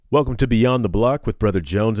Welcome to Beyond the Block with Brother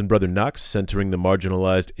Jones and Brother Knox, centering the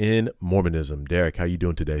marginalized in Mormonism. Derek, how you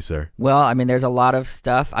doing today, sir? Well, I mean, there's a lot of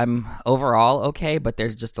stuff. I'm overall okay, but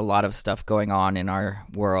there's just a lot of stuff going on in our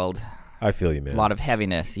world. I feel you, man. A lot of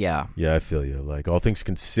heaviness, yeah. Yeah, I feel you. Like, all things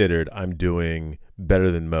considered, I'm doing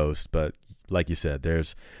better than most, but like you said,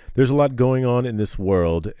 there's a lot going on in this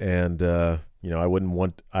world, and I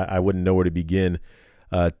wouldn't know where to begin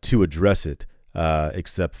to address it.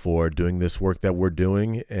 Except for doing this work that we're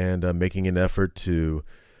doing and making an effort to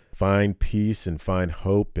find peace and find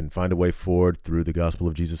hope and find a way forward through the gospel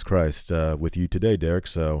of Jesus Christ with you today, Derek.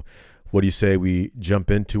 So what do you say we jump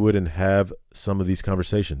into it and have some of these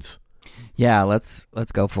conversations? Yeah, let's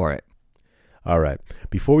go for it. All right.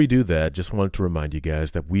 Before we do that, just wanted to remind you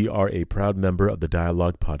guys that we are a proud member of the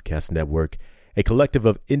Dialogue Podcast Network, a collective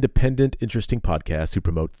of independent, interesting podcasts who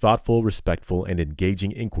promote thoughtful, respectful, and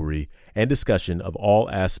engaging inquiry and discussion of all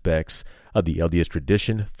aspects of the LDS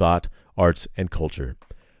tradition, thought, arts, and culture.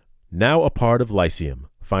 Now a part of Lyceum.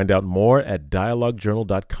 Find out more at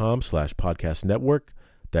dialoguejournal.com/podcast network.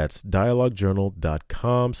 That's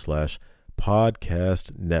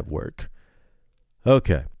dialoguejournal.com/podcast network.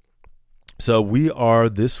 Okay. So we are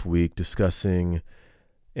this week discussing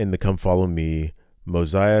in the Come Follow Me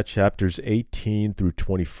Mosiah chapters 18 through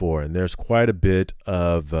 24, and there's quite a bit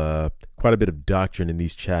of doctrine in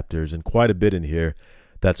these chapters, and quite a bit in here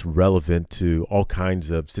that's relevant to all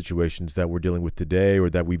kinds of situations that we're dealing with today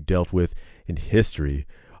or that we've dealt with in history.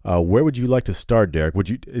 Where would you like to start, Derek?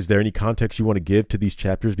 Is there any context you want to give to these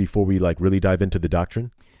chapters before we really dive into the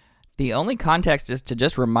doctrine? The only context is to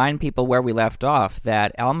just remind people where we left off,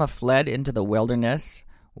 that Alma fled into the wilderness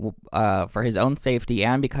for his own safety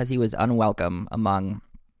and because he was unwelcome among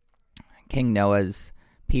King Noah's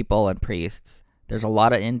people and priests. There's a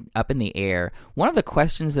lot up in the air. One of the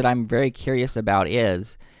questions that I'm very curious about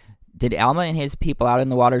is, did Alma and his people out in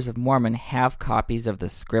the waters of Mormon have copies of the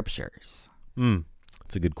scriptures?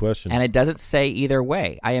 That's a good question. And it doesn't say either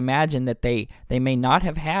way. I imagine that they may not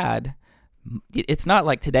have had. It's not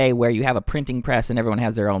like today where you have a printing press and everyone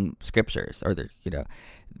has their own scriptures, or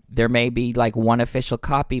there may be like one official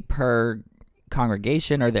copy per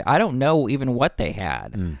congregation, or I don't know even what they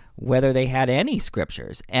had, whether they had any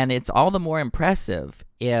scriptures. And it's all the more impressive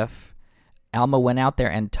if Alma went out there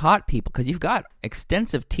and taught people, because you've got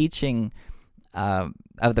extensive teaching of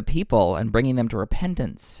the people and bringing them to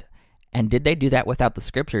repentance. And did they do that without the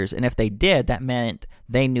scriptures? And if they did, that meant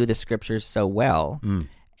they knew the scriptures so well.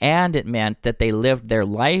 And it meant that they lived their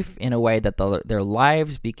life in a way that their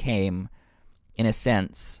lives became, in a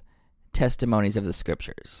sense, testimonies of the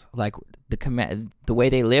scriptures. Like the way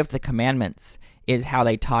they lived the commandments is how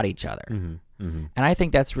they taught each other. And I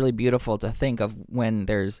think that's really beautiful to think of when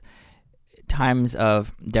there's times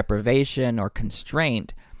of deprivation or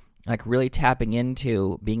constraint, like really tapping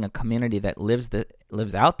into being a community that lives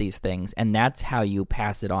out these things, and that's how you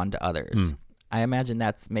pass it on to others. I imagine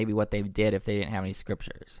that's maybe what they did if they didn't have any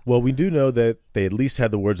scriptures. Well, we do know that they at least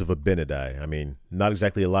had the words of Abinadi. I mean, not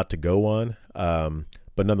exactly a lot to go on,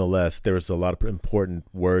 but nonetheless, there was a lot of important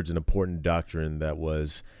words and important doctrine that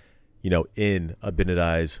was, in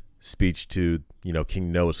Abinadi's speech to,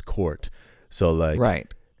 King Noah's court. So, right,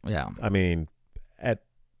 yeah. I mean, at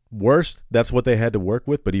worst, that's what they had to work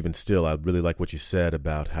with. But even still, I really like what you said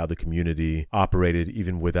about how the community operated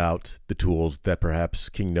even without the tools that perhaps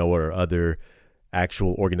King Noah or other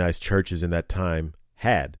actual organized churches in that time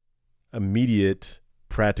had. Immediate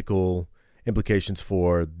practical implications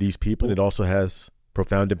for these people, and it also has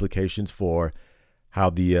profound implications for how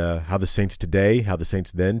the saints today, how the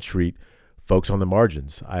saints then treat folks on the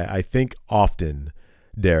margins. I think often,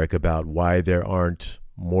 Derek, about why there aren't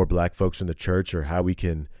more black folks in the church, or how we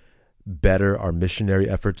can better our missionary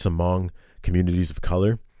efforts among communities of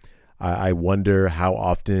color. I wonder how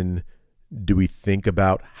often do we think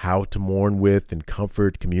about how to mourn with and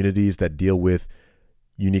comfort communities that deal with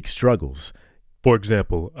unique struggles. For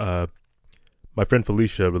example, my friend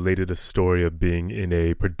Felicia related a story of being in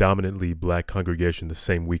a predominantly black congregation the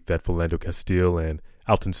same week that Philando Castile and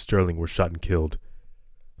Alton Sterling were shot and killed.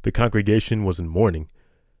 The congregation was in mourning.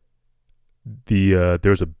 There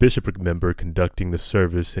was a bishopric member conducting the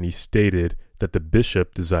service, and he stated that the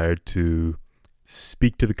bishop desired to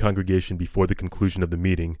speak to the congregation before the conclusion of the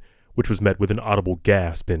meeting, which was met with an audible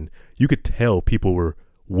gasp, and you could tell people were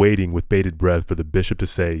waiting with bated breath for the bishop to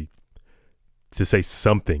say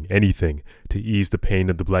something, anything, to ease the pain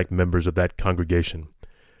of the black members of that congregation.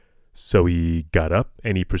 So he got up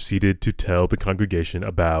and he proceeded to tell the congregation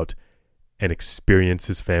about an experience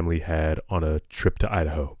his family had on a trip to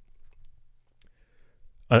Idaho.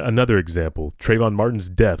 Another example, Trayvon Martin's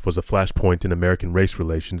death was a flashpoint in American race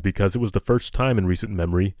relations because it was the first time in recent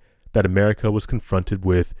memory that America was confronted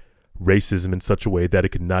with racism in such a way that it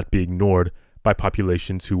could not be ignored by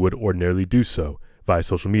populations who would ordinarily do so via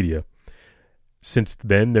social media. Since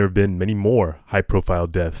then, there have been many more high-profile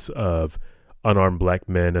deaths of unarmed black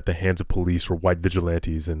men at the hands of police or white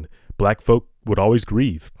vigilantes, and black folk would always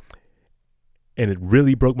grieve. And it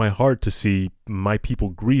really broke my heart to see my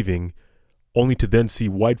people grieving, only to then see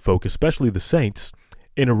white folk, especially the saints,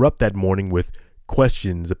 interrupt that mourning with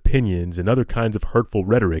questions, opinions, and other kinds of hurtful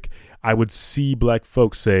rhetoric. I would see black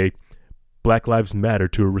folks say, Black Lives Matter,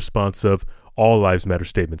 to a response of All Lives Matter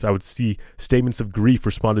statements. I would see statements of grief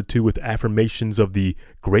responded to with affirmations of the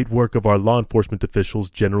great work of our law enforcement officials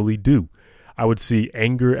generally do. I would see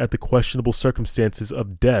anger at the questionable circumstances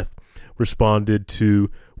of death responded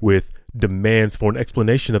to with demands for an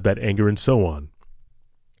explanation of that anger and so on.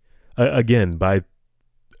 Again,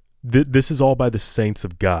 this is all by the saints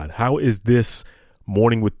of God. How is this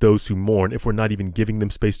mourning with those who mourn if we're not even giving them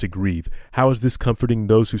space to grieve? How is this comforting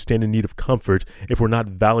those who stand in need of comfort if we're not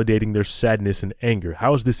validating their sadness and anger?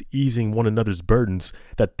 How is this easing one another's burdens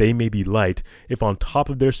that they may be light if on top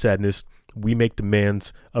of their sadness we make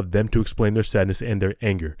demands of them to explain their sadness and their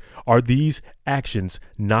anger? Are these actions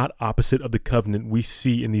not opposite of the covenant we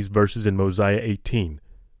see in these verses in Mosiah 18?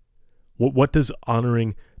 What does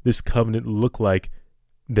honoring this covenant look like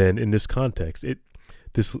then in this context?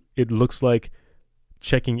 It looks like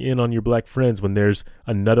checking in on your black friends when there's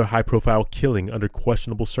another high-profile killing under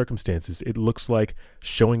questionable circumstances. It looks like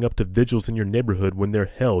showing up to vigils in your neighborhood when they're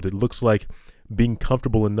held. It looks like being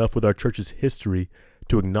comfortable enough with our church's history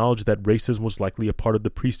to acknowledge that racism was likely a part of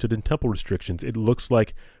the priesthood and temple restrictions. It looks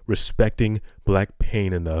like respecting black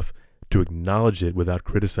pain enough to acknowledge it without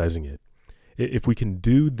criticizing it. If we can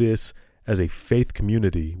do this as a faith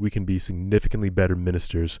community, we can be significantly better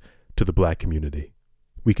ministers to the black community.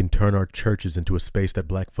 We can turn our churches into a space that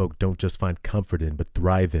black folk don't just find comfort in, but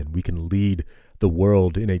thrive in. We can lead the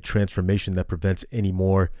world in a transformation that prevents any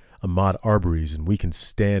more Ahmaud Arbery's, and we can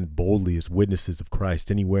stand boldly as witnesses of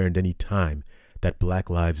Christ anywhere and any time that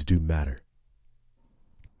black lives do matter.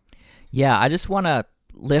 Yeah, I just want to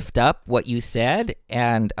lift up what you said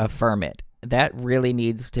and affirm it. That really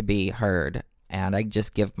needs to be heard, and I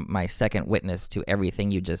just give my second witness to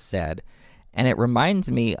everything you just said. And it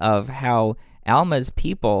reminds me of how Alma's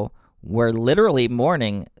people were literally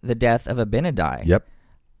mourning the death of Abinadi. Yep.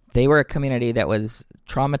 They were a community that was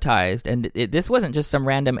traumatized, and this wasn't just some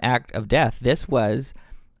random act of death. This was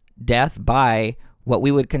death by what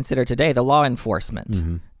we would consider today the law enforcement.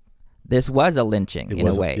 Mm-hmm. This was a lynching in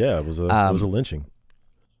a way. Yeah, it was a lynching.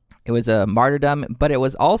 It was a martyrdom, but it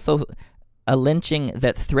was also a lynching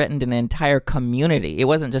that threatened an entire community. It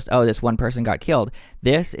wasn't just, this one person got killed.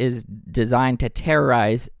 This is designed to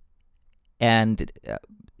terrorize and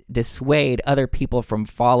dissuade other people from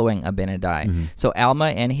following Abinadi. Mm-hmm. So Alma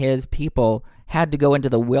and his people had to go into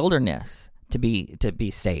the wilderness to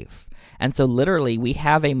be safe. And so literally we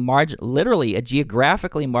have a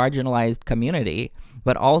geographically marginalized community,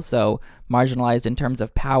 but also marginalized in terms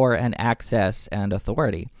of power and access and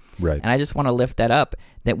authority. Right. And I just want to lift that up,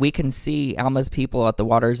 that we can see Alma's people at the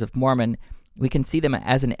Waters of Mormon, we can see them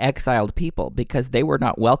as an exiled people because they were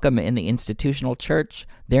not welcome in the institutional church.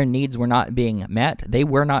 Their needs were not being met. They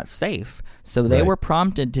were not safe. So they were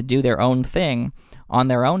prompted to do their own thing on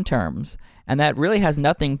their own terms. And that really has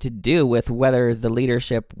nothing to do with whether the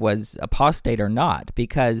leadership was apostate or not,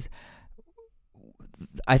 because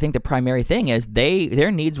I think the primary thing is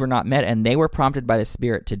their needs were not met and they were prompted by the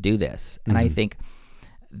Spirit to do this. And I think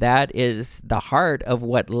that is the heart of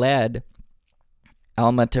what led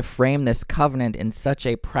Alma to frame this covenant in such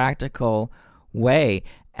a practical way.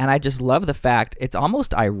 And I just love the fact, it's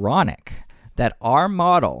almost ironic that our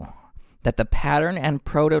model, that the pattern and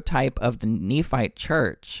prototype of the Nephite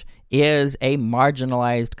church is a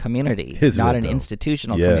marginalized community, not an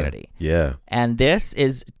institutional community. Yeah. And this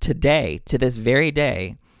is today, to this very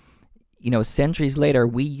day, centuries later,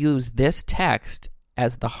 we use this text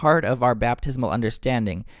as the heart of our baptismal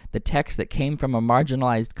understanding, the text that came from a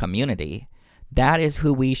marginalized community. That is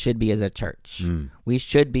who we should be as a church. We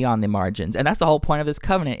should be on the margins. And that's the whole point of this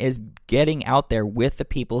covenant, is getting out there with the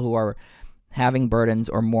people who are having burdens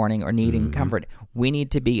or mourning or needing comfort. We need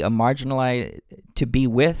to be to be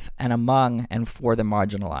with and among and for the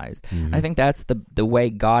marginalized. I think that's the way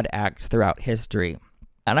God acts throughout history.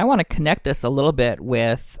 And I want to connect this a little bit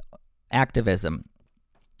with activism,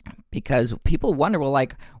 because people wonder,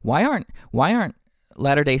 why aren't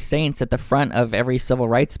Latter-day Saints at the front of every civil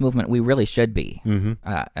rights movement? We really should be.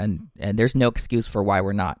 And there's no excuse for why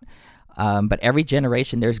we're not. But every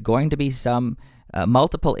generation, there's going to be some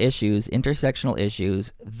multiple issues, intersectional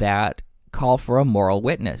issues that call for a moral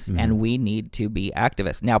witness, and we need to be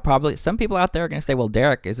activists. Now, probably some people out there are going to say, well,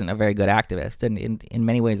 Derek isn't a very good activist, and in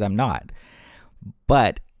many ways I'm not.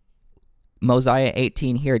 But Mosiah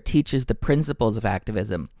 18 here teaches the principles of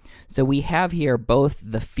activism. So we have here both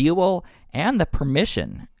the fuel and the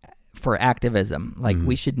permission for activism. Like,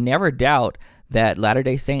 we should never doubt that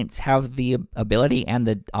Latter-day Saints have the ability and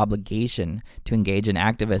the obligation to engage in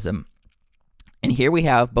activism. And here we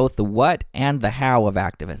have both the what and the how of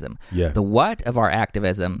activism. Yeah. The what of our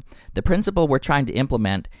activism, the principle we're trying to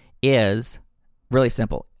implement is really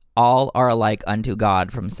simple. All are alike unto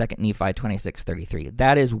God, from 2 Nephi 26:33.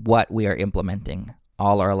 That is what we are implementing.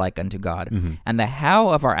 All are alike unto God. And the how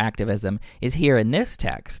of our activism is here in this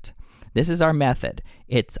text. This is our method.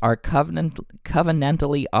 It's our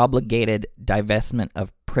covenantally obligated divestment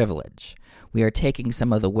of privilege. We are taking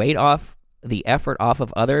some of the weight off, the effort off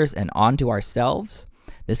of others and onto ourselves.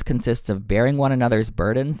 This consists of bearing one another's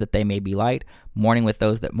burdens that they may be light, mourning with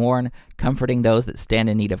those that mourn, comforting those that stand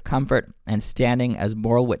in need of comfort, and standing as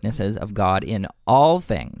moral witnesses of God in all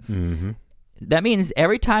things. That means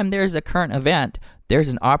every time there's a current event, there's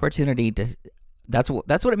an opportunity to... That's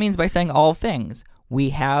what it means by saying all things.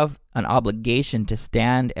 We have an obligation to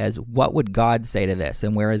stand as, what would God say to this,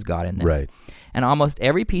 and where is God in this? Right. And almost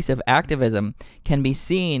every piece of activism can be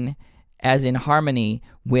seen as in harmony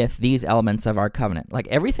with these elements of our covenant. Like,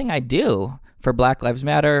 everything I do for Black Lives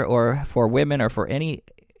Matter or for women or for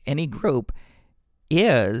any group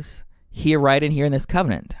is here, right in here in this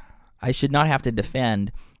covenant. I should not have to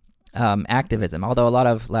defend activism, although a lot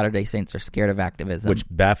of Latter-day Saints are scared of activism. Which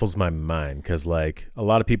baffles my mind, because, like, a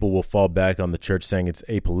lot of people will fall back on the church saying it's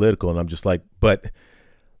apolitical, and I'm just like, but...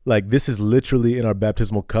 Like, this is literally in our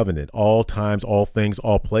baptismal covenant, all times, all things,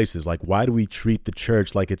 all places. Like, why do we treat the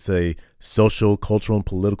church like it's a social, cultural, and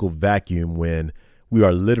political vacuum when we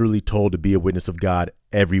are literally told to be a witness of God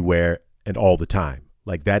everywhere and all the time?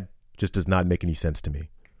 Like, that just does not make any sense to me.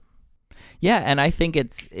 Yeah, and I think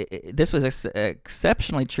this was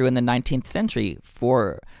exceptionally true in the 19th century.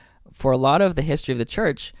 For a lot of the history of the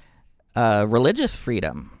church, religious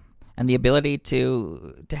freedom and the ability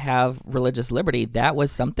to have religious liberty, that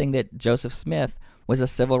was something that Joseph Smith was a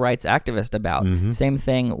civil rights activist about. Same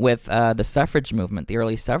thing with the suffrage movement, the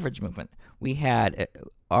early suffrage movement. We had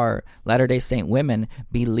our Latter-day Saint women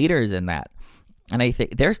be leaders in that. And I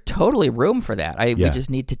think there's totally room for that. We just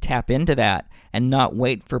need to tap into that and not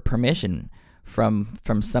wait for permission from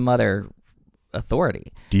some other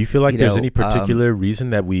authority. Do you feel like there's any particular reason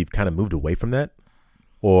that we've kind of moved away from that?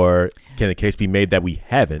 Or can the case be made that we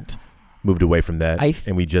haven't moved away from that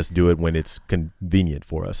and we just do it when it's convenient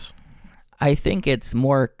for us? I think it's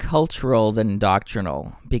more cultural than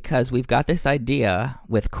doctrinal, because we've got this idea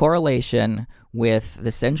with correlation with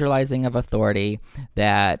the centralizing of authority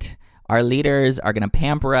that our leaders are going to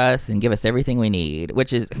pamper us and give us everything we need,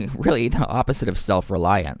 which is really the opposite of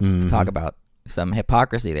self-reliance. To talk about some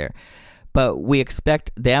hypocrisy there. But we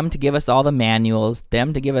expect them to give us all the manuals,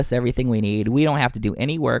 them to give us everything we need. We don't have to do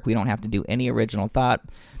any work. We don't have to do any original thought.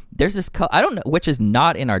 There's this, I don't know, which is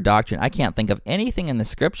not in our doctrine. I can't think of anything in the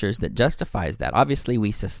scriptures that justifies that. Obviously,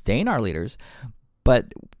 we sustain our leaders,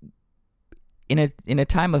 but in a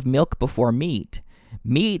time of milk before meat,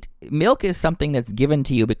 milk is something that's given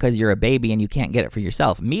to you because you're a baby and you can't get it for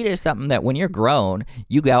yourself. Meat is something that when you're grown,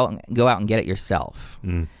 you go out and get it yourself.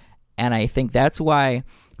 And I think that's why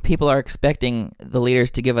people are expecting the leaders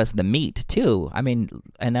to give us the meat too. I mean,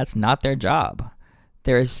 and that's not their job.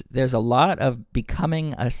 There's a lot of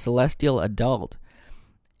becoming a celestial adult,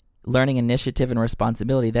 learning initiative and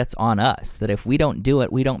responsibility. That's on us. That if we don't do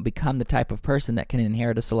it, we don't become the type of person that can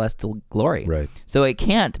inherit a celestial glory. Right. So it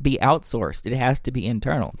can't be outsourced. It has to be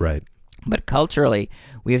internal. Right. But culturally,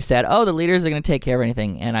 we have said, the leaders are going to take care of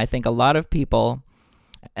anything. And I think a lot of people,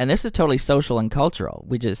 and this is totally social and cultural,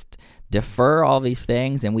 we just defer all these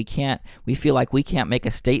things, and we feel like we can't make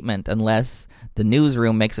a statement unless the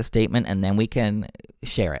newsroom makes a statement, and then we can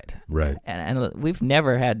share it. Right. And we've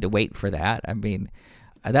never had to wait for that. I mean,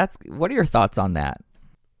 what are your thoughts on that?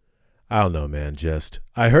 I don't know, man.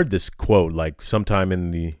 I heard this quote like sometime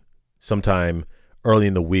early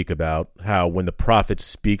in the week about how when the prophet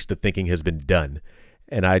speaks, the thinking has been done.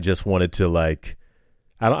 And I just wanted to I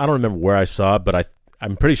don't remember where I saw it, but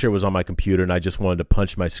I'm pretty sure it was on my computer, and I just wanted to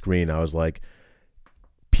punch my screen. I was like,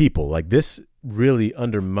 people, like, this really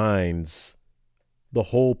undermines the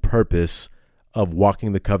whole purpose of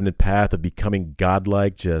walking the covenant path, of becoming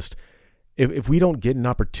godlike. Just if we don't get an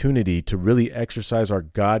opportunity to really exercise our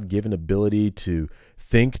God-given ability to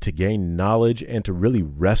think, to gain knowledge, and to really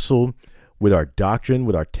wrestle with our doctrine,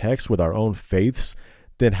 with our text, with our own faiths,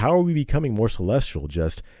 then how are we becoming more celestial?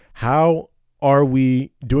 Just how are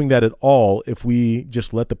we doing that at all if we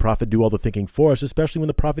just let the prophet do all the thinking for us, especially when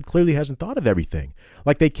the prophet clearly hasn't thought of everything?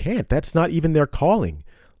 Like, they can't. That's not even their calling.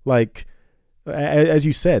 Like, as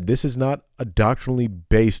you said, this is not a doctrinally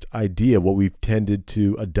based idea, what we've tended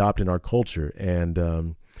to adopt in our culture.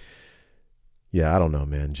 And yeah, I don't know,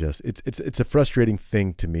 man. Just it's a frustrating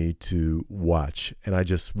thing to me to watch. And I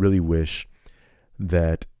just really wish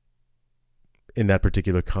that in that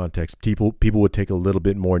particular context, people would take a little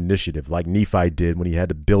bit more initiative, like Nephi did when he had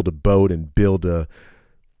to build a boat and build a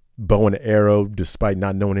bow and arrow, despite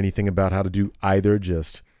not knowing anything about how to do either.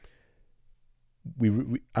 Just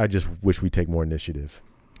I just wish we'd take more initiative.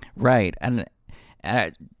 Right, and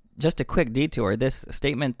just a quick detour. This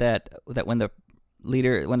statement that when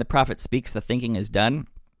the prophet speaks, the thinking is done.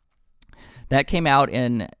 That came out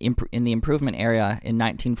in the improvement era in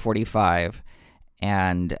 1945,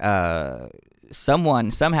 and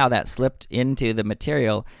somehow that slipped into the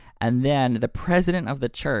material, and then the president of the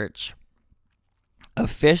church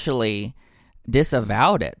officially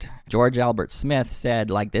disavowed it. George Albert Smith said,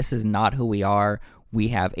 like, this is not who we are. We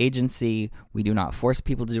have agency. We do not force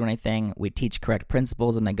people to do anything. We teach correct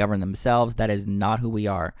principles and they govern themselves. That is not who we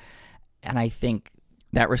are. And I think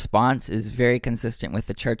that response is very consistent with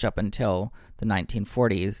the church up until the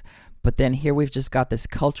 1940s. But then here we've just got this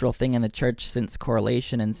cultural thing in the church since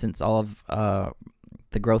correlation and since all of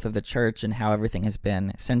the growth of the church and how everything has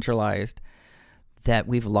been centralized, that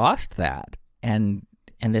we've lost that.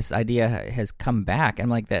 And this idea has come back. I'm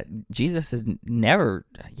like, that Jesus is never,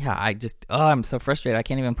 I'm so frustrated. I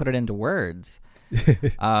can't even put it into words.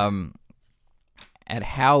 At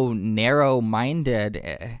how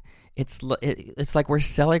narrow-minded, it's like we're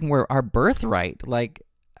selling our birthright. Like,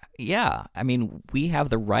 yeah, I mean, we have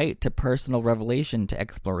the right to personal revelation, to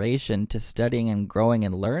exploration, to studying and growing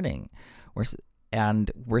and learning.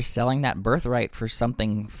 We're selling that birthright for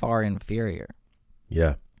something far inferior.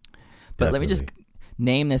 Yeah. But definitely. let me just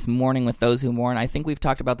name this Mourning with Those Who Mourn. I think we've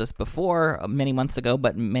talked about this before many months ago,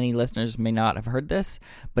 but many listeners may not have heard this.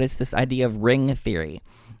 But it's this idea of ring theory.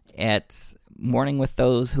 It's mourning with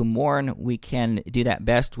those who mourn. We can do that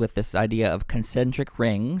best with this idea of concentric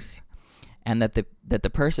rings, and that the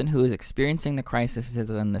person who is experiencing the crisis is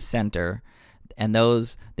in the center, and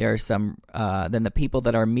there are some then the people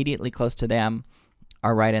that are immediately close to them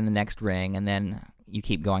are right in the next ring, and then you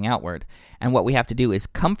keep going outward. And what we have to do is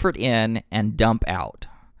comfort in and dump out.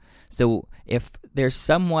 So if there's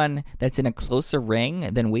someone that's in a closer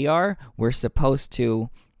ring than we are, we're supposed to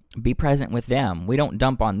be present with them. We don't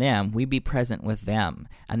dump on them. We be present with them.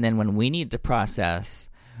 And then when we need to process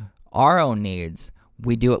our own needs,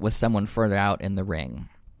 we do it with someone further out in the ring.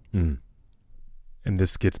 Mm. And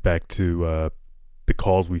this gets back to the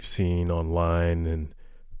calls we've seen online and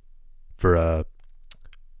for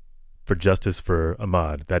justice for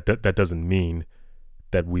Ahmaud. That doesn't mean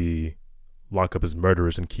that we lock up as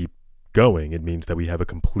murderers and keep going. It means that we have a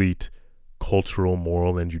complete cultural,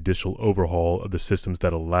 moral, and judicial overhaul of the systems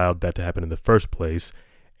that allowed that to happen in the first place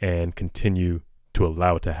and continue to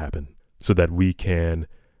allow it to happen so that we can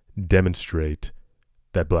demonstrate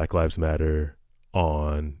that Black Lives Matter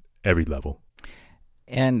on every level.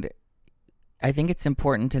 And I think it's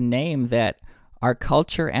important to name that our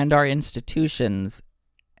culture and our institutions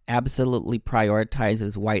absolutely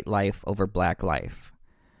prioritizes white life over black life.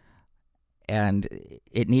 And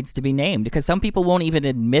it needs to be named because some people won't even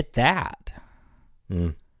admit that.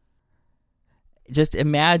 Mm. Just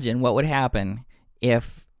imagine what would happen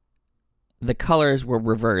if the colors were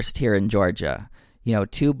reversed here in Georgia. You know,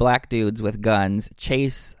 two black dudes with guns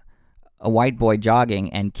chase a white boy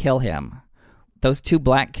jogging and kill him. Those two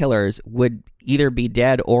black killers would either be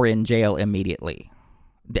dead or in jail immediately.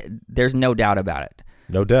 There's no doubt about it.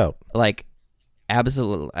 No doubt. Like,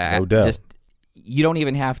 absolutely. No doubt. You don't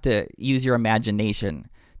even have to use your imagination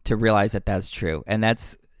to realize that that's true. And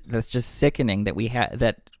that's just sickening that we have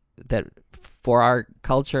that for our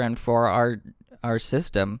culture and for our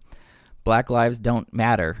system, black lives don't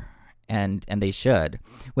matter. And they should,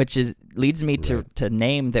 which leads me to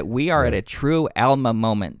name that we are at a true Alma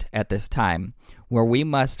moment at this time where we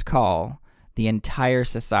must call the entire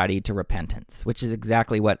society to repentance, which is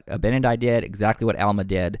exactly what Abinadi did, exactly what Alma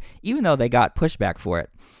did, even though they got pushback for it.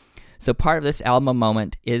 So part of this Alma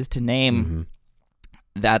moment is to name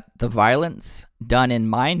that the violence done in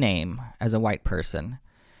my name as a white person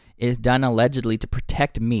is done allegedly to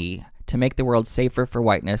protect me, to make the world safer for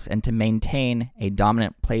whiteness, and to maintain a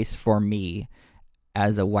dominant place for me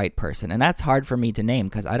as a white person. And that's hard for me to name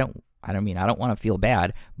because I don't want to feel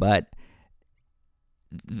bad, but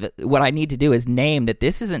what I need to do is name that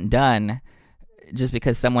this isn't done just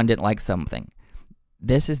because someone didn't like something.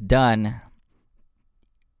 this is done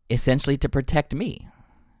essentially to protect me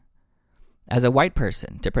as a white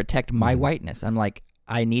person, to protect my whiteness. I'm like,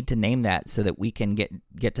 I need to name that so that we can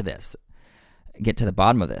get to this, get to the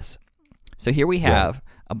bottom of this. So here we have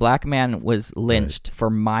a black man was lynched for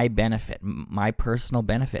my benefit, my personal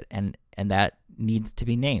benefit, and that needs to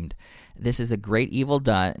be named. This is a great evil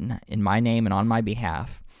done in my name and on my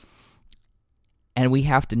behalf. And we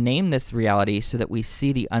have to name this reality so that we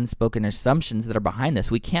see the unspoken assumptions that are behind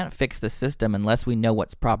this. We can't fix the system unless we know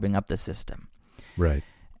what's propping up the system. Right.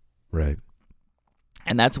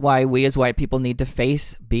 And that's why we as white people need to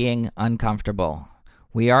face being uncomfortable.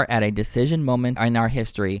 We are at a decision moment in our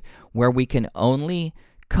history where we can only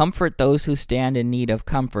comfort those who stand in need of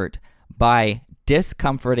comfort by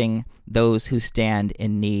discomforting those who stand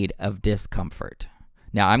in need of discomfort.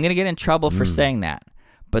 Now, I'm going to get in trouble for saying that,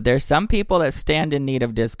 but there's some people that stand in need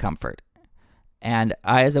of discomfort. And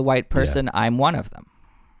I, as a white person, I'm one of them.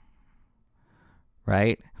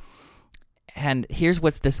 Right? And here's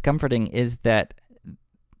what's discomforting is that,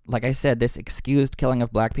 like I said, this excused killing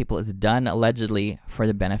of black people is done allegedly for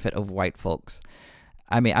the benefit of white folks.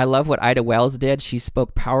 I mean, I love what Ida Wells did. She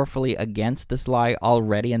spoke powerfully against this lie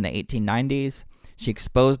already in the 1890s. She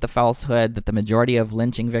exposed the falsehood that the majority of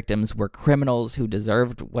lynching victims were criminals who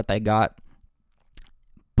deserved what they got.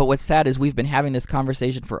 But what's sad is we've been having this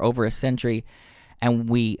conversation for over a century, and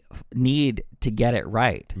we need to get it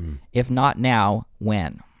right. If not now,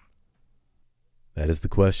 when? That is the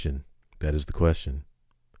question. And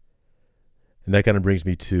that kind of brings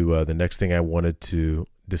me to the next thing I wanted to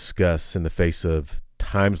discuss in the face of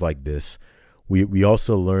times like this. We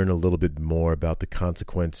also learn a little bit more about the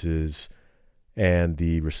consequences and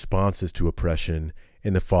the responses to oppression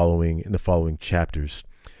in the following chapters.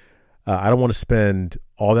 I don't want to spend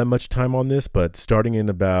all that much time on this, but starting in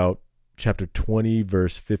about chapter 20,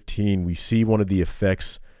 verse 15, we see one of the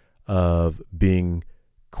effects of being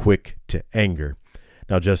quick to anger.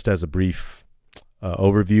 Now, just as a brief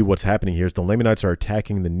overview, what's happening here is the Lamanites are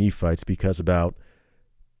attacking the Nephites because about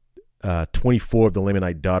 24 of the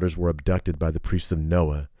Lamanite daughters were abducted by the priests of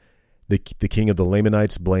Noah. The king of the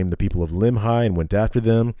Lamanites blamed the people of Limhi and went after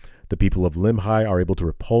them. The people of Limhi are able to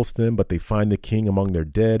repulse them, but they find the king among their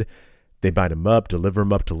dead. They bind him up, deliver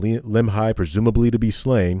him up to Limhi, presumably to be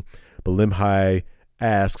slain. But Limhi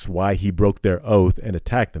asks why he broke their oath and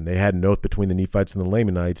attacked them. They had an oath between the Nephites and the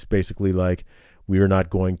Lamanites, basically like, we are not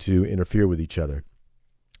going to interfere with each other.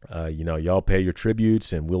 Y'all pay your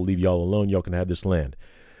tributes and we'll leave y'all alone. Y'all can have this land.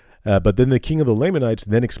 But then the king of the Lamanites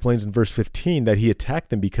then explains in verse 15 that he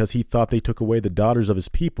attacked them because he thought they took away the daughters of his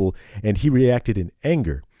people, and he reacted in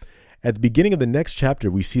anger. At the beginning of the next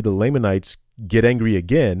chapter, we see the Lamanites get angry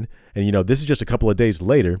again. And, this is just a couple of days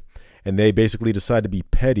later, and they basically decide to be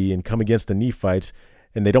petty and come against the Nephites,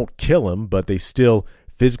 and they don't kill them, but they still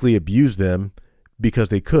physically abuse them because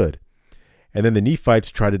they could. And then the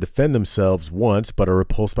Nephites try to defend themselves once, but are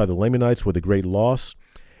repulsed by the Lamanites with a great loss.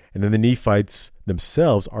 And then the Nephites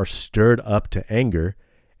themselves are stirred up to anger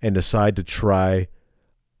and decide to try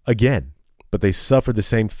again. But they suffer the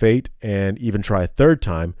same fate and even try a third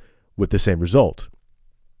time with the same result.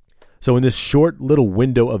 So in this short little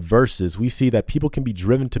window of verses, we see that people can be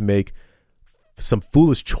driven to make some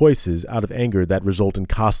foolish choices out of anger that result in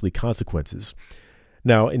costly consequences.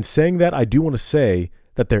 Now, in saying that, I do want to say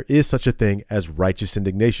that there is such a thing as righteous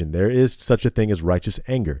indignation. There is such a thing as righteous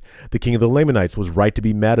anger. The king of the Lamanites was right to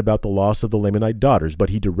be mad about the loss of the Lamanite daughters, but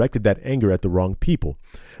he directed that anger at the wrong people.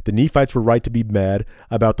 The Nephites were right to be mad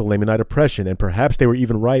about the Lamanite oppression, and perhaps they were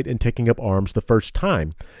even right in taking up arms the first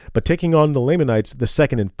time. But taking on the Lamanites the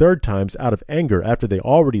second and third times out of anger after they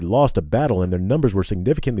already lost a battle and their numbers were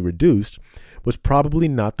significantly reduced was probably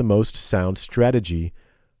not the most sound strategy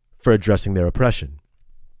for addressing their oppression.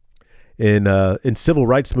 In civil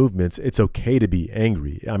rights movements, it's okay to be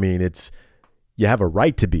angry. I mean, you have a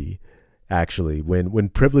right to be, actually. When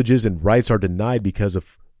privileges and rights are denied because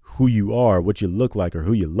of who you are, what you look like, or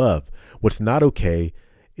who you love, what's not okay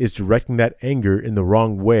is directing that anger in the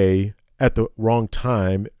wrong way at the wrong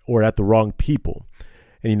time or at the wrong people.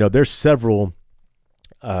 And, there's several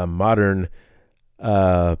modern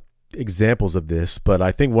examples of this, but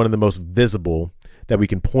I think one of the most visible that we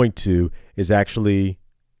can point to is actually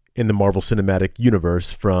in the Marvel Cinematic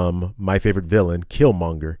Universe from my favorite villain,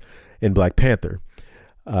 Killmonger, in Black Panther.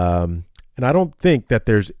 And I don't think that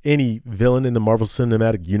there's any villain in the Marvel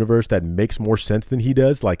Cinematic Universe that makes more sense than he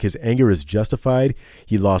does. Like, his anger is justified.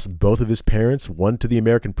 He lost both of his parents, one to the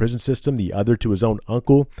American prison system, the other to his own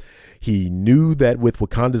uncle. He knew that with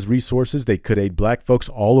Wakanda's resources, they could aid black folks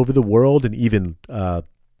all over the world and even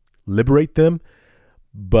liberate them.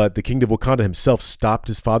 But the King of Wakanda himself stopped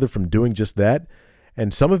his father from doing just that.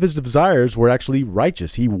 And some of his desires were actually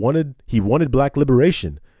righteous. He wanted black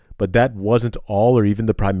liberation, but that wasn't all or even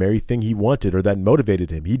the primary thing he wanted or that motivated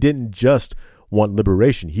him. He didn't just want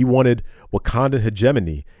liberation. He wanted Wakandan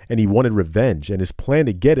hegemony, and he wanted revenge, and his plan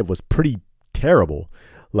to get it was pretty terrible.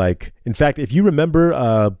 Like, in fact, if you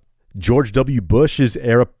remember George W. Bush's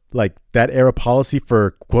era, like that era policy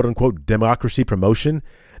for quote unquote democracy promotion,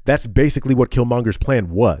 that's basically what Killmonger's plan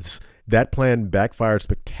was. That plan backfired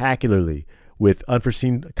spectacularly with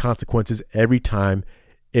unforeseen consequences every time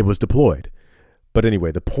it was deployed. But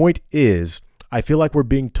anyway, the point is, I feel like we're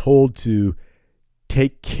being told to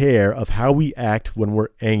take care of how we act when we're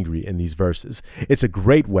angry in these verses. It's a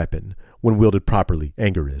great weapon when wielded properly,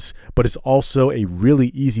 anger is, but it's also a really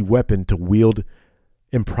easy weapon to wield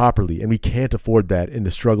improperly, and we can't afford that in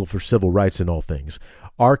the struggle for civil rights in all things.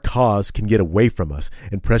 Our cause can get away from us,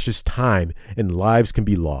 and precious time and lives can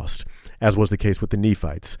be lost, as was the case with the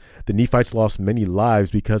Nephites. The Nephites lost many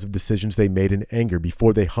lives because of decisions they made in anger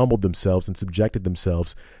before they humbled themselves and subjected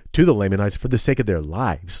themselves to the Lamanites for the sake of their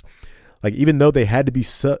lives. Like, even though they had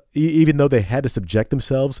to subject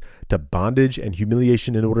themselves to bondage and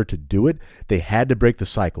humiliation in order to do it, they had to break the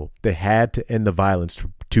cycle. They had to end the violence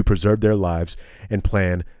to preserve their lives and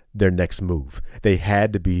plan their next move. They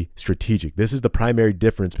had to be strategic. This is the primary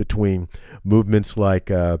difference between movements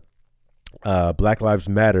like Black Lives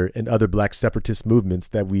Matter and other black separatist movements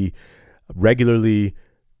that we regularly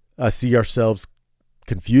see ourselves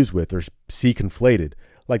confused with or see conflated.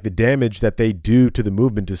 Like, the damage that they do to the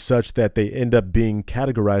movement is such that they end up being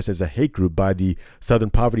categorized as a hate group by the Southern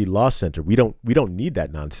Poverty Law Center. We don't need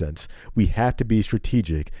that nonsense. We have to be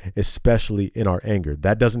strategic, especially in our anger.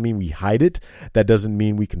 That doesn't mean we hide it. That doesn't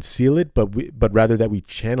mean we conceal it, but rather that we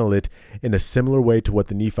channel it in a similar way to what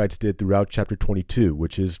the Nephites did throughout chapter 22,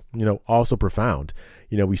 which is, also profound.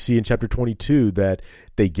 We see in chapter 22 that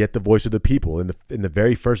they get the voice of the people in the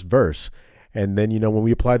very first verse. And then, when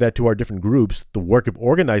we apply that to our different groups, the work of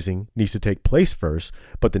organizing needs to take place first.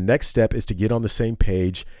 But the next step is to get on the same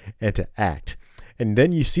page and to act. And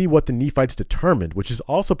then you see what the Nephites determined, which is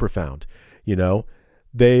also profound.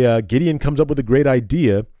 Gideon comes up with a great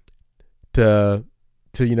idea to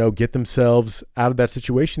get themselves out of that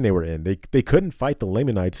situation they were in. They couldn't fight the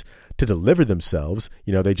Lamanites to deliver themselves.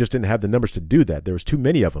 They just didn't have the numbers to do that. There was too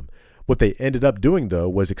many of them. What they ended up doing, though,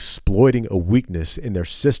 was exploiting a weakness in their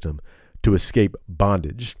system to escape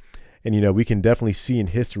bondage. And, we can definitely see in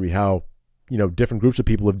history how, different groups of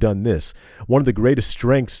people have done this. One of the greatest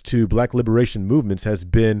strengths to black liberation movements has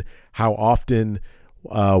been how often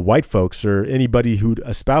white folks or anybody who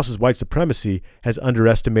espouses white supremacy has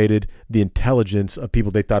underestimated the intelligence of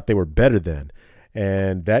people they thought they were better than.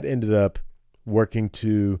 And that ended up working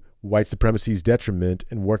to white supremacy's detriment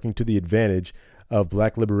and working to the advantage of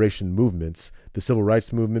black liberation movements. The civil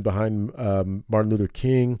rights movement behind Martin Luther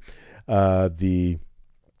King, the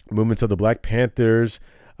movements of the Black Panthers,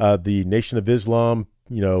 the Nation of Islam,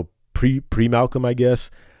 pre-Malcolm, I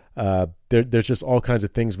guess. There's just all kinds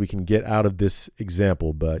of things we can get out of this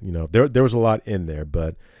example. But, there was a lot in there.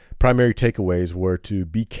 But primary takeaways were to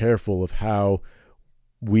be careful of how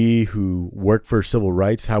we who work for civil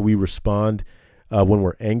rights, how we respond when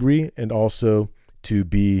we're angry, and also to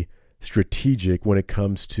be strategic when it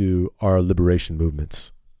comes to our liberation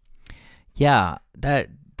movements. Yeah,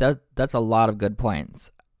 that's a lot of good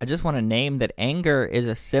points. I just want to name that anger is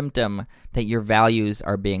a symptom that your values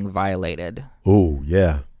are being violated. Oh,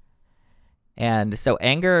 yeah. And so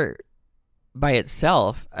anger by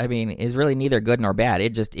itself, is really neither good nor bad.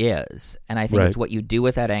 It just is. And I think It's what you do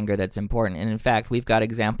with that anger that's important. And in fact, we've got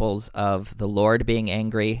examples of the Lord being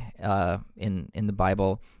angry in the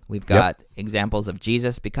Bible. We've got examples of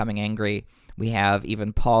Jesus becoming angry. We have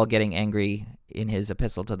even Paul getting angry in his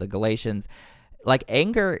epistle to the Galatians. Like,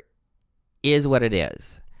 anger is what it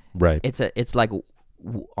is. Right. It's like,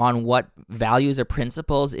 on what values or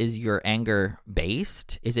principles is your anger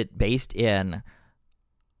based? Is it based in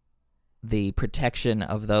the protection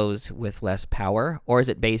of those with less power, or is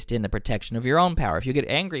it based in the protection of your own power? If you get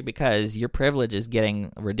angry because your privilege is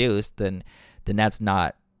getting reduced, then that's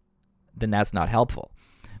not helpful.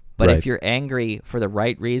 But if you're angry for the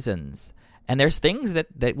right reasons, and there's things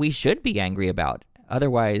that we should be angry about,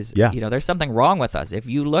 otherwise, there's something wrong with us. If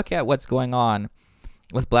you look at what's going on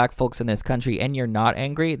with black folks in this country and you're not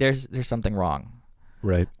angry, there's something wrong.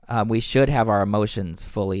 Right. We should have our emotions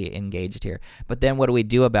fully engaged here. But then what do we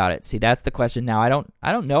do about it? See, that's the question. Now, I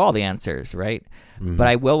don't know all the answers, right? Mm-hmm. But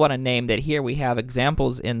I will want to name that here we have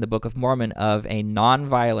examples in the Book of Mormon of a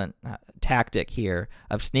nonviolent tactic here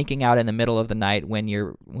of sneaking out in the middle of the night when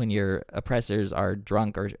your oppressors are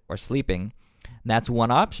drunk or sleeping. And that's one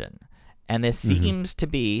option. And this seems to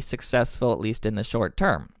be successful, at least in the short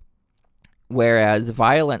term. Whereas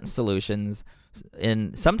violent solutions,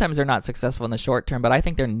 sometimes they're not successful in the short term, but I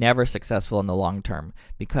think they're never successful in the long term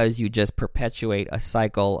because you just perpetuate a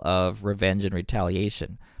cycle of revenge and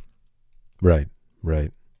retaliation. Right.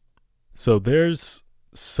 So there's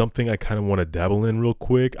something I kind of want to dabble in real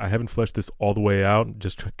quick. I haven't fleshed this all the way out,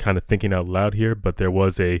 just kind of thinking out loud here, but there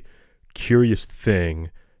was a curious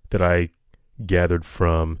thing that I gathered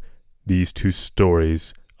from these two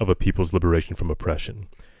stories of a people's liberation from oppression.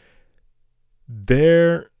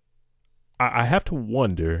 I have to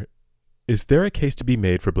wonder, is there a case to be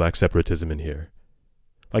made for black separatism in here?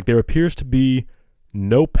 Like, there appears to be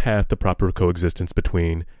no path to proper coexistence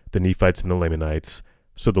between the Nephites and the Lamanites,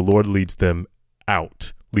 so the Lord leads the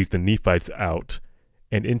Nephites out,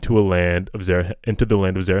 and into the land of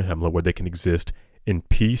Zarahemla, where they can exist in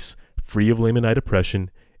peace, free of Lamanite oppression,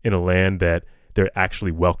 in a land that they're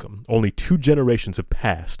actually welcome. Only 2 generations have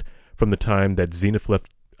passed from the time that Zeniff left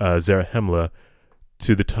Zarahemla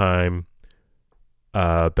to the time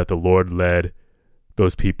that the Lord led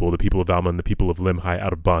those people, the people of Alma and the people of Limhi,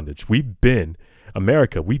 out of bondage. We've been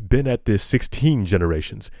at this 16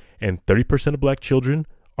 generations, and 30% of black children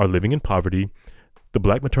are living in poverty. The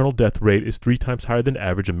black maternal death rate is 3 times higher than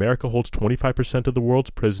average. America holds 25% of the world's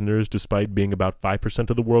prisoners, despite being about 5%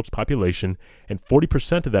 of the world's population, and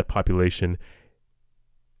 40% of that population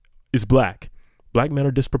is black. Black men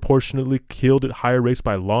are disproportionately killed at higher rates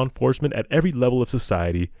by law enforcement at every level of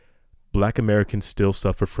society. Black Americans still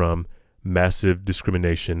suffer from massive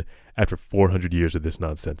discrimination after 400 years of this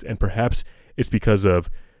nonsense. And perhaps it's because of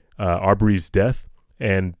Arbery's death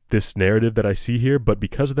and this narrative that I see here, but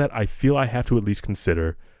because of that, I feel I have to at least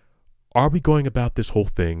consider, are we going about this whole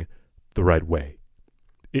thing the right way?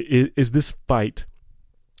 Is this fight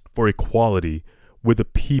for equality with the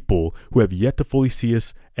people who have yet to fully see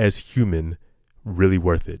us as human really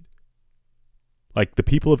worth it? Like, the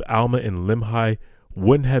people of Alma and Limhi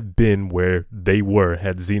wouldn't have been where they were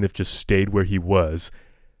had Zeniff just stayed where he was,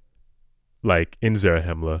 like in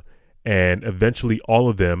Zarahemla, and eventually all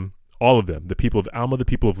of them, the people of Alma, the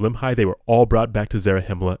people of Limhi, they were all brought back to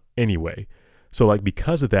Zarahemla anyway. So, like,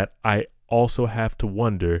 because of that, I also have to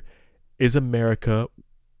wonder, is America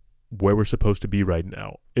where we're supposed to be right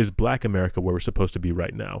now? Is Black America where we're supposed to be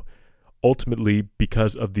right now? Ultimately,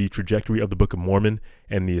 because of the trajectory of the Book of Mormon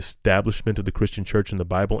and the establishment of the Christian church in the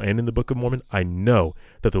Bible and in the Book of Mormon, I know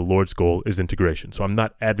that the Lord's goal is integration. So I'm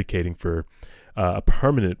not advocating for a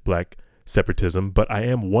permanent black separatism, but I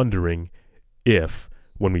am wondering if,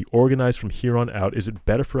 when we organize from here on out, is it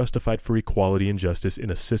better for us to fight for equality and justice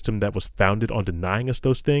in a system that was founded on denying us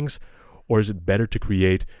those things, or is it better to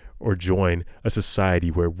create or join a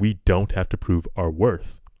society where we don't have to prove our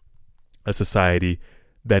worth? A society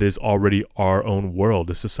that is already our own world,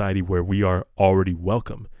 a society where we are already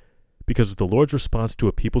welcome. Because if the Lord's response to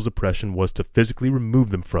a people's oppression was to physically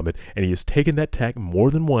remove them from it, and he has taken that tack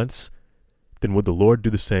more than once, then would the Lord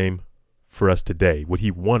do the same for us today? Would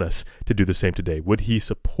he want us to do the same today? Would he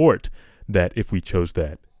support that if we chose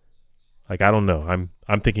that? Like, I don't know.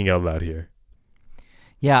 I'm thinking out loud here.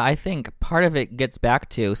 Yeah, I think part of it gets back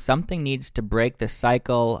to something needs to break the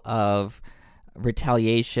cycle of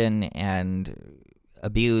retaliation and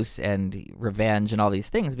abuse and revenge and all these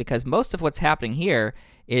things, because most of what's happening here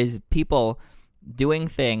is people doing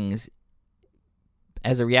things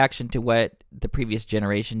as a reaction to what the previous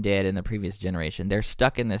generation did in the previous generation. They're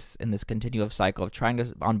stuck in this continuous cycle of trying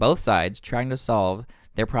to, on both sides, trying to solve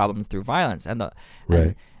their problems through violence. And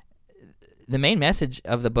the main message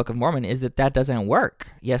of the Book of Mormon is that doesn't work.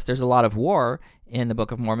 Yes, there's a lot of war in the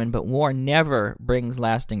Book of Mormon, but war never brings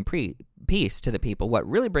lasting peace to the people. What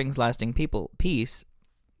really brings lasting peace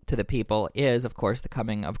to the people is, of course, the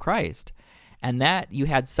coming of Christ. And that you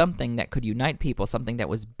had something that could unite people, something that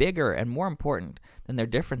was bigger and more important than their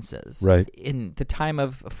differences. Right. In the time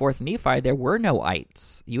of 4th Nephi, there were no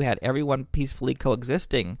ites. You had everyone peacefully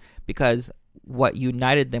coexisting because what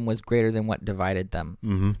united them was greater than what divided them.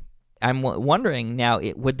 Mm-hmm. I'm wondering now,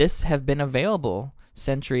 would this have been available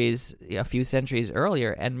a few centuries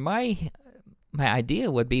earlier? And my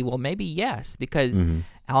idea would be, well, maybe yes, because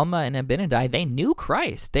Alma and Abinadi, they knew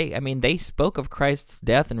Christ. They spoke of Christ's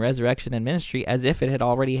death and resurrection and ministry as if it had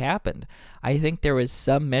already happened. I think there was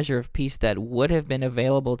some measure of peace that would have been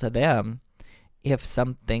available to them if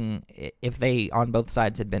they on both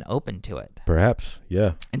sides had been open to it. Perhaps,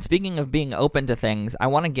 yeah. And speaking of being open to things, I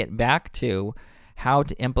want to get back to how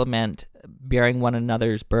to implement bearing one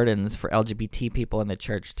another's burdens for LGBT people in the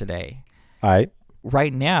church today. All right.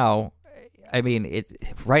 Right now, I mean,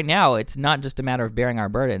 right now, it's not just a matter of bearing our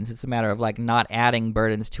burdens. It's a matter of like not adding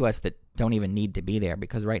burdens to us that don't even need to be there.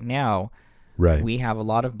 Because right now, we have a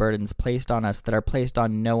lot of burdens placed on us that are placed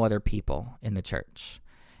on no other people in the church.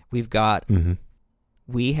 We've got,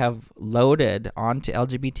 we have loaded onto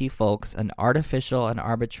LGBT folks an artificial and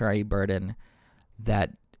arbitrary burden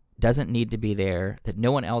that doesn't need to be there, that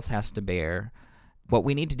no one else has to bear. What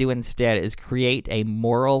we need to do instead is create a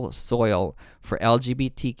moral soil for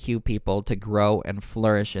LGBTQ people to grow and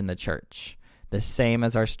flourish in the church, the same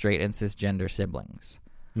as our straight and cisgender siblings.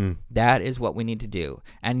 That is what we need to do.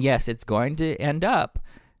 And yes, it's going to end up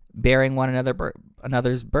bearing one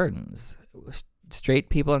another's burdens. Straight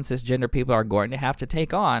people and cisgender people are going to have to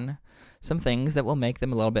take on some things that will make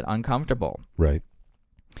them a little bit uncomfortable. Right.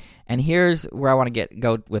 And here's where I want to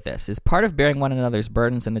go with this. Is part of bearing one another's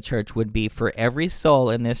burdens in the church would be for every soul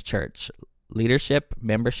in this church, leadership,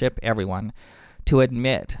 membership, everyone, to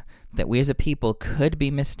admit that we as a people could be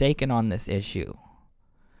mistaken on this issue,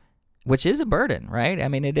 which is a burden, right? I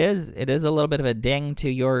mean, it is a little bit of a ding to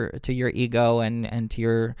your ego and to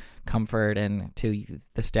your comfort and to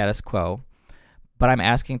the status quo. But I'm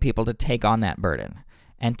asking people to take on that burden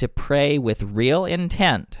and to pray with real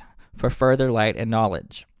intent for further light and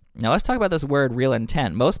knowledge. Now, let's talk about this word, real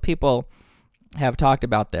intent. Most people have talked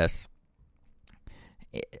about this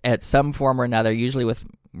at some form or another, usually with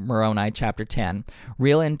Moroni, chapter 10.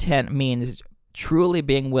 Real intent means truly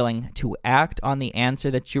being willing to act on the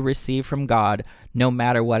answer that you receive from God, no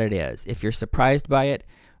matter what it is. If you're surprised by it,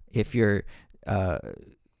 if you're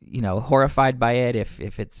horrified by it,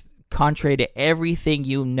 if it's contrary to everything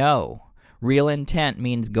you know. Real intent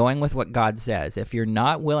means going with what God says. If you're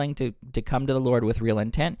not willing to come to the Lord with real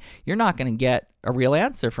intent, you're not going to get a real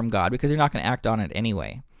answer from God because you're not going to act on it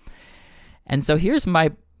anyway. And so here's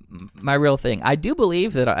my real thing. I do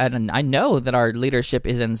believe that, and I know that our leadership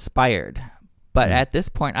is inspired, but at this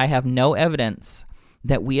point I have no evidence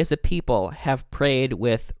that we as a people have prayed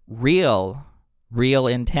with real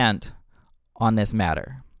intent on this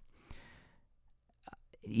matter.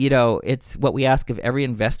 It's what we ask of every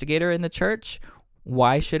investigator in the church.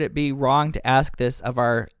 Why should it be wrong to ask this of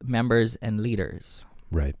our members and leaders?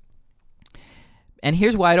 Right. And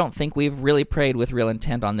here's why I don't think we've really prayed with real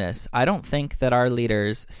intent on this. I don't think that our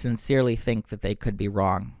leaders sincerely think that they could be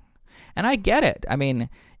wrong. And I get it. I mean,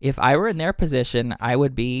 if I were in their position, I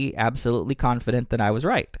would be absolutely confident that I was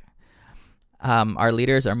right. Our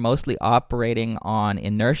leaders are mostly operating on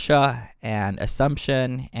inertia and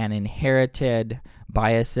assumption and inherited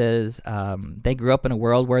biases. They grew up in a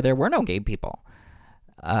world where there were no gay people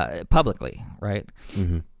publicly, right?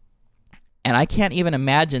 Mm-hmm. And I can't even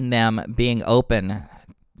imagine them being open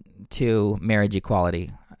to marriage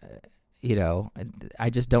equality. I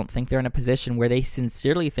just don't think they're in a position where they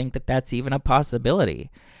sincerely think that that's even a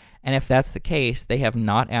possibility. And if that's the case, they have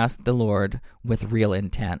not asked the Lord with real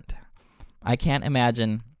intent. I can't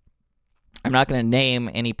imagine. I'm not going to name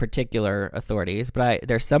any particular authorities, but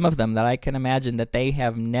there's some of them that I can imagine that they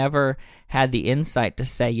have never had the insight to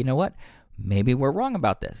say, you know what, maybe we're wrong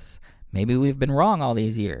about this. Maybe we've been wrong all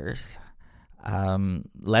these years.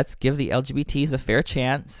 Let's give the LGBTs a fair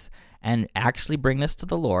chance and actually bring this to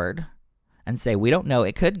the Lord and say, we don't know.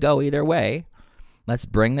 It could go either way. Let's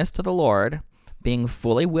bring this to the Lord, being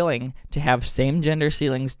fully willing to have same-gender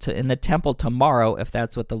sealings in the temple tomorrow if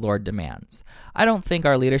that's what the Lord demands. I don't think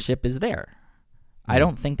our leadership is there. I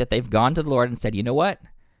don't think that they've gone to the Lord and said, you know what?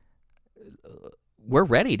 We're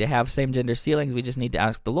ready to have same-gender sealings. We just need to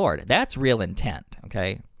ask the Lord. That's real intent,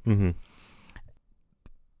 okay? Mm-hmm.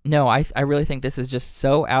 No, I really think this is just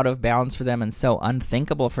so out of bounds for them and so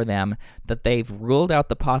unthinkable for them that they've ruled out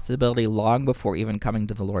the possibility long before even coming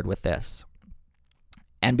to the Lord with this.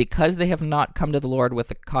 And because they have not come to the Lord with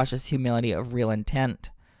the cautious humility of real intent,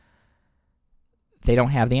 they don't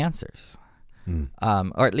have the answers.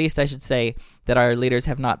 Or at least I should say that our leaders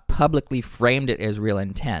have not publicly framed it as real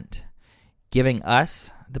intent, giving us,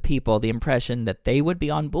 the people, the impression that they would be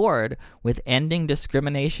on board with ending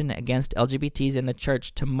discrimination against LGBTs in the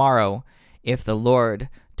church tomorrow if the Lord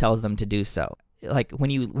tells them to do so. Like when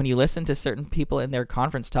you listen to certain people in their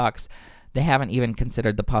conference talks, they haven't even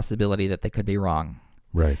considered the possibility that they could be wrong.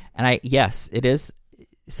 Right. And yes, it is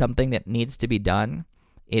something that needs to be done.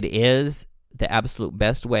 It is the absolute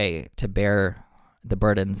best way to bear the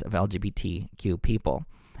burdens of LGBTQ people.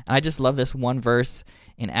 And I just love this one verse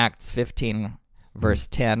in Acts 15, verse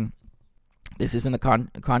 10. This is in the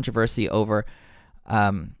controversy over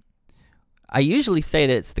I usually say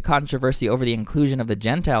that it's the controversy over the inclusion of the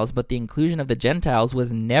Gentiles, but the inclusion of the Gentiles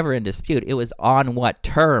was never in dispute. It was on what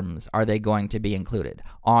terms are they going to be included?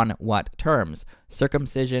 On what terms?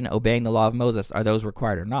 Circumcision, obeying the law of Moses, are those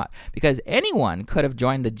required or not? Because anyone could have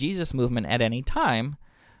joined the Jesus movement at any time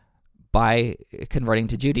by converting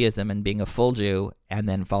to Judaism and being a full Jew and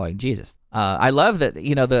then following Jesus. I love that,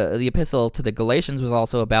 the epistle to the Galatians was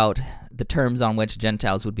also about the terms on which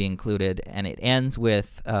Gentiles would be included, and it ends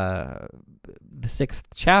with the 6th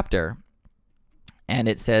chapter, and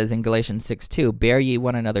it says in Galatians 6:2, "Bear ye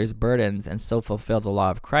one another's burdens, and so fulfill the law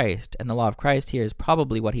of Christ." And the law of Christ here is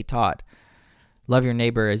probably what he taught. Love your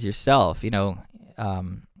neighbor as yourself,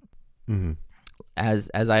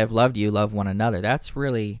 as I have loved you, love one another. That's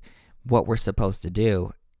really what we're supposed to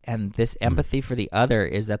do. And this empathy for the other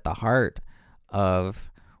is at the heart of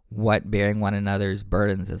what bearing one another's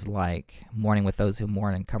burdens is like, mourning with those who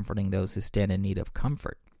mourn and comforting those who stand in need of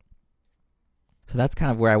comfort. So that's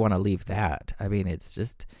kind of where I want to leave that. I mean, it's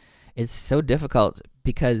so difficult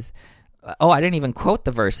because, I didn't even quote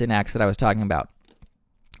the verse in Acts that I was talking about.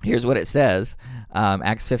 Here's what it says,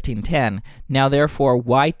 Acts 15:10. "Now therefore,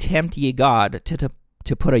 why tempt ye God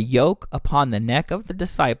to put a yoke upon the neck of the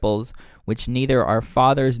disciples, which neither our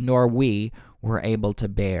fathers nor we were able to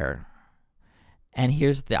bear?" And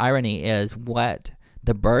here's the irony is what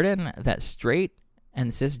the burden that straight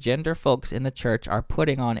and cisgender folks in the church are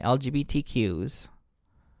putting on LGBTQs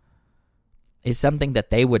is something that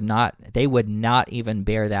they would not even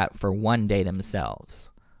bear that for one day themselves.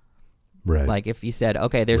 Right. Like if you said,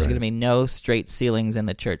 okay, there's going to be no straight ceilings in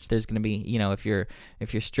the church. There's going to be, if you're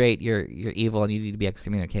straight, you're evil and you need to be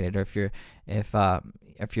excommunicated. Or if you're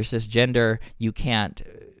cisgender, you can't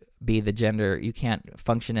be the gender. You can't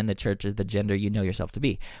function in the church as the gender you know yourself to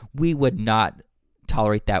be. We would not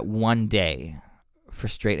tolerate that one day for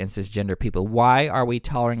straight and cisgender people. Why are we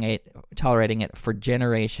tolerating it for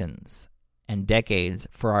generations and decades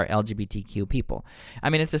for our LGBTQ people? I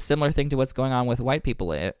mean, it's a similar thing to what's going on with white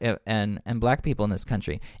people and black people in this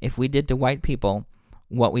country. If we did to white people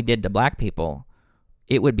what we did to black people,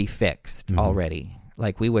 it would be fixed already.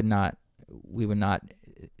 Like we would not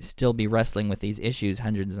still be wrestling with these issues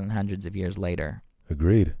hundreds and hundreds of years later.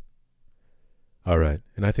 Agreed. All right.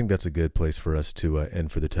 And I think that's a good place for us to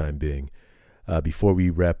end for the time being. Before we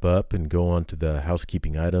wrap up and go on to the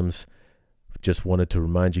housekeeping items, just wanted to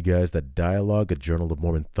remind you guys that Dialogue, a Journal of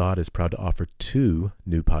Mormon Thought, is proud to offer 2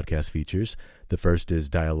 new podcast features. The first is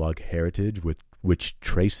Dialogue Heritage, which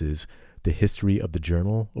traces the history of the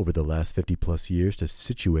journal over the last 50-plus years to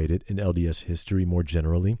situate it in LDS history more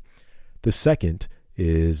generally. The second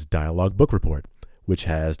is Dialogue Book Report, which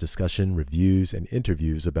has discussion, reviews, and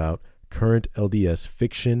interviews about current LDS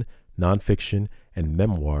fiction, nonfiction, and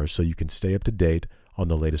memoirs so you can stay up to date on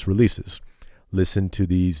the latest releases. Listen to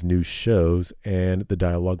these new shows and the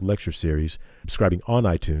Dialogue Lecture Series, subscribing on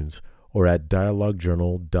iTunes or at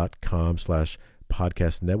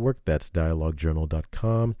dialoguejournal.com/podcast network. That's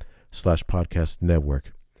dialoguejournal.com/podcast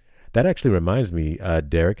network. That actually reminds me,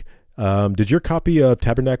 Derek, did your copy of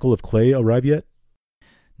Tabernacle of Clay arrive yet?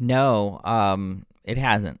 No, it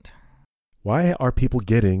hasn't. Why are people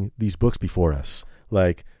getting these books before us?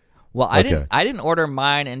 Well, I didn't order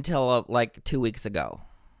mine until 2 weeks ago.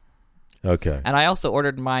 Okay. And I also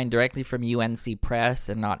ordered mine directly from UNC Press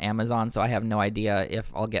and not Amazon, so I have no idea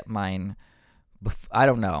if I'll get mine. I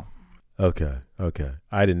don't know. Okay.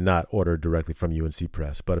 I did not order directly from UNC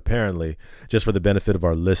Press, but apparently, just for the benefit of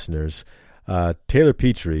our listeners, Taylor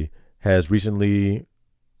Petrie has recently,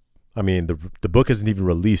 the book isn't even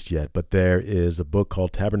released yet, but there is a book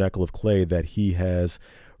called Tabernacle of Clay that he has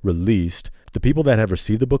released. The people that have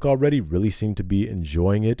received the book already really seem to be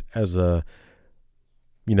enjoying it as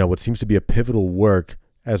what seems to be a pivotal work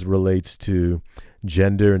as it relates to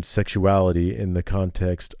gender and sexuality in the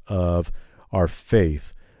context of our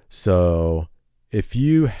faith. So if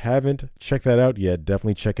you haven't checked that out yet,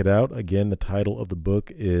 definitely check it out. Again, the title of the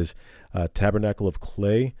book is Tabernacle of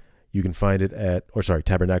Clay. You can find it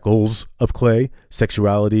Tabernacles of Clay,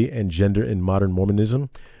 Sexuality and Gender in Modern Mormonism.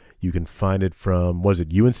 You can find it from,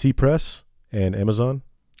 UNC Press and Amazon?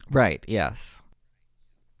 Right, yes.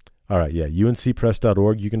 All right, yeah,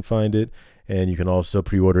 uncpress.org. You can find it, and you can also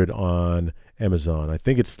pre-order it on Amazon. I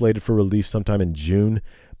think it's slated for release sometime in June,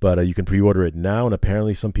 but you can pre-order it now, and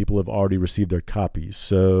apparently some people have already received their copies.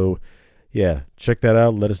 So, yeah, check that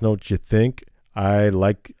out. Let us know what you think.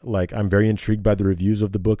 I'm very intrigued by the reviews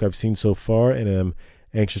of the book I've seen so far, and I'm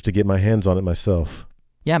anxious to get my hands on it myself.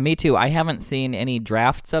 Yeah, me too. I haven't seen any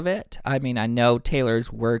drafts of it. I know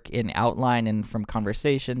Taylor's work in outline and from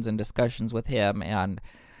conversations and discussions with him, and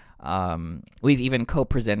We've even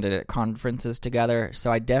co-presented at conferences together,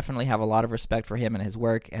 so I definitely have a lot of respect for him and his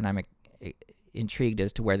work, and I'm intrigued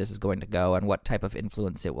as to where this is going to go and what type of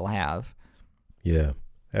influence it will have. Yeah,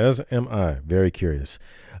 as am I. Very curious.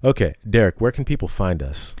 Okay, Derek, where can people find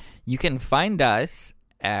us? You can find us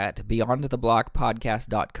at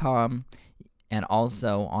beyondtheblockpodcast.com and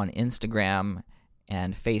also on Instagram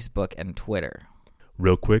and Facebook and Twitter.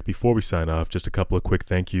 Real quick, before we sign off, just a couple of quick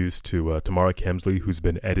thank yous to Tamara Kemsley, who's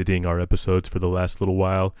been editing our episodes for the last little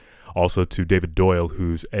while. Also to David Doyle,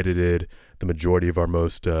 who's edited the majority of our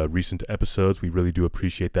most recent episodes. We really do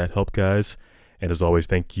appreciate that help, guys. And as always,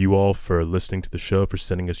 thank you all for listening to the show, for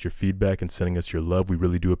sending us your feedback and sending us your love. We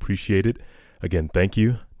really do appreciate it. Again, thank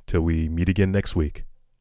you. Till we meet again next week.